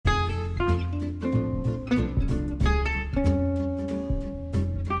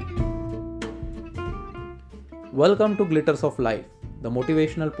Welcome to Glitters of Life, the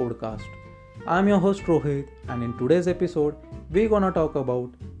motivational podcast. I'm your host Rohit, and in today's episode, we're gonna talk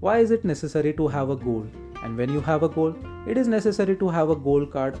about why is it necessary to have a goal, and when you have a goal, it is necessary to have a goal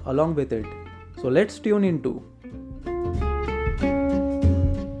card along with it. So let's tune into.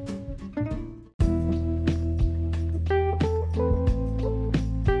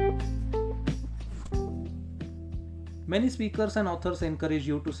 Many speakers and authors encourage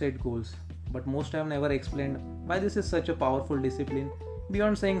you to set goals, but most have never explained why this is such a powerful discipline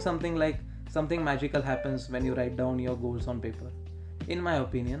beyond saying something like something magical happens when you write down your goals on paper. In my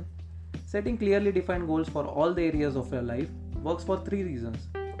opinion, setting clearly defined goals for all the areas of your life works for three reasons.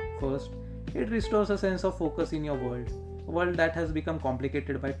 First, it restores a sense of focus in your world, a world that has become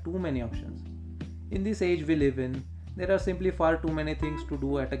complicated by too many options. In this age we live in, there are simply far too many things to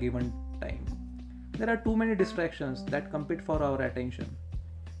do at a given time. There are too many distractions that compete for our attention.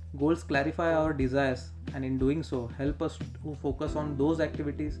 Goals clarify our desires and in doing so help us to focus on those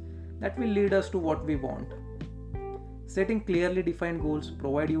activities that will lead us to what we want. Setting clearly defined goals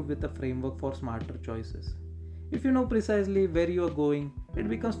provide you with a framework for smarter choices. If you know precisely where you are going, it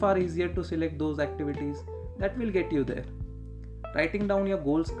becomes far easier to select those activities that will get you there. Writing down your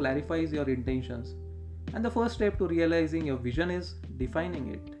goals clarifies your intentions, and the first step to realizing your vision is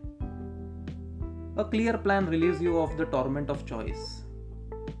defining it. A clear plan relieves you of the torment of choice.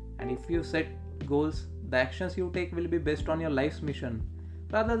 And if you set goals, the actions you take will be based on your life's mission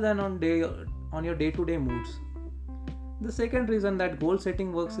rather than on your day-to-day moods. The second reason that goal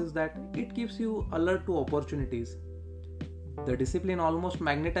setting works is that it keeps you alert to opportunities. The discipline almost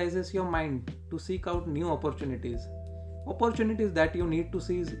magnetizes your mind to seek out new opportunities that you need to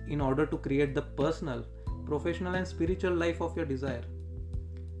seize in order to create the personal, professional and spiritual life of your desire.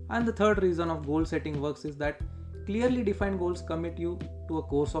 And the third reason of goal setting works is that clearly defined goals commit you to a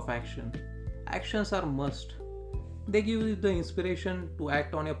course of action. Actions are must. They give you the inspiration to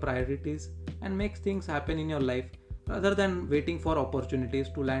act on your priorities and make things happen in your life rather than waiting for opportunities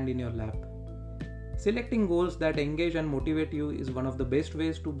to land in your lap. Selecting goals that engage and motivate you is one of the best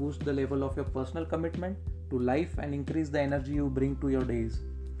ways to boost the level of your personal commitment to life and increase the energy you bring to your days.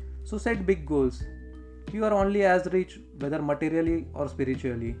 So set big goals. You are only as rich, whether materially or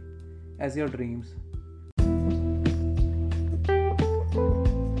spiritually, as your dreams.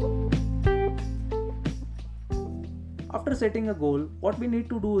 After setting a goal, what we need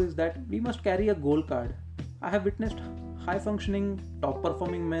to do is that we must carry a goal card. I have witnessed high-functioning,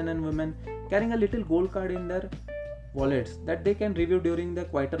 top-performing men and women carrying a little goal card in their wallets that they can review during the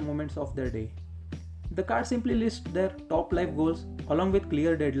quieter moments of their day. The card simply lists their top life goals along with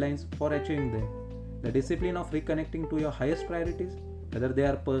clear deadlines for achieving them. The discipline of reconnecting to your highest priorities, whether they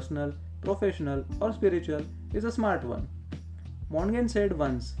are personal, professional, or spiritual, is a smart one. Mongen said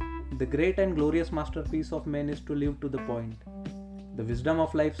once, "The great and glorious masterpiece of man is to live to the point." The wisdom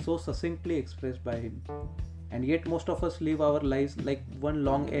of life so succinctly expressed by him. And yet most of us live our lives like one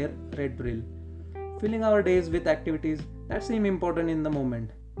long air-read drill, filling our days with activities that seem important in the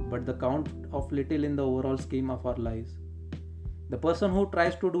moment, but the count of little in the overall scheme of our lives. The person who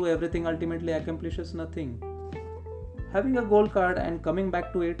tries to do everything ultimately accomplishes nothing. Having a goal card and coming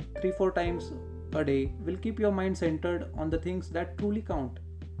back to it 3-4 times a day will keep your mind centered on the things that truly count.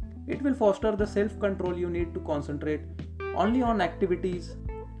 It will foster the self-control you need to concentrate only on activities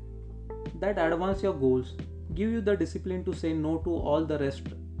that advance your goals, give you the discipline to say no to all the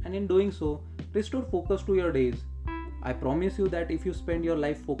rest, and in doing so, restore focus to your days. I promise you that if you spend your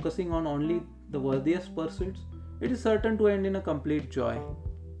life focusing on only the worthiest pursuits, it is certain to end in a complete joy.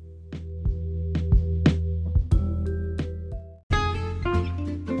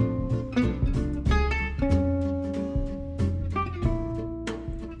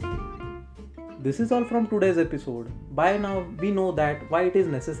 This is all from today's episode. By now, we know that why it is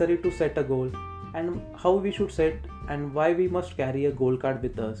necessary to set a goal and how we should set and why we must carry a goal card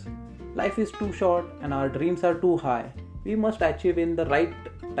with us. Life is too short and our dreams are too high. We must achieve in the right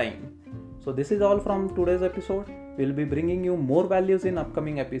time. So this is all from today's episode. We'll be bringing you more values in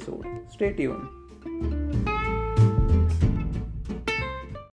upcoming episode. Stay tuned.